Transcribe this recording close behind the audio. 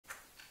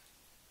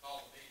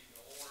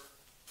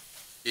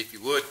If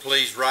you would,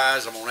 please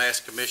rise. I'm going to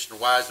ask Commissioner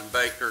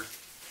Weisenbaker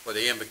for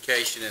the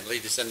invocation and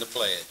lead us in the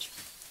pledge.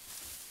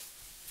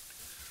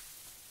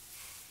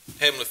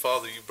 Heavenly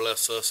Father, you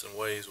bless us in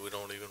ways we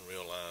don't even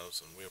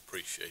realize, and we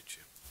appreciate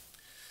you.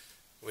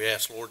 We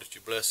ask, Lord, that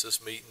you bless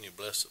this meeting, you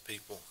bless the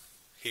people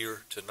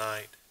here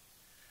tonight,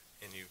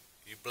 and you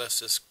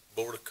bless this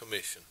Board of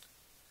Commission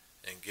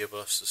and give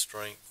us the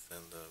strength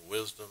and the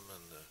wisdom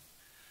and the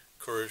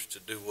courage to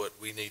do what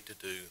we need to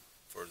do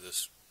for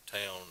this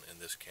town and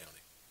this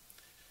county.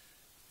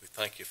 We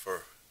thank you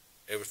for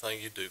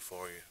everything you do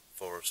for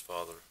us,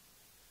 Father.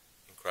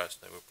 In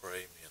Christ's name we pray,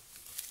 amen.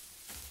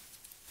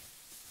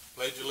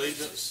 Pledge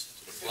allegiance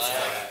to the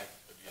flag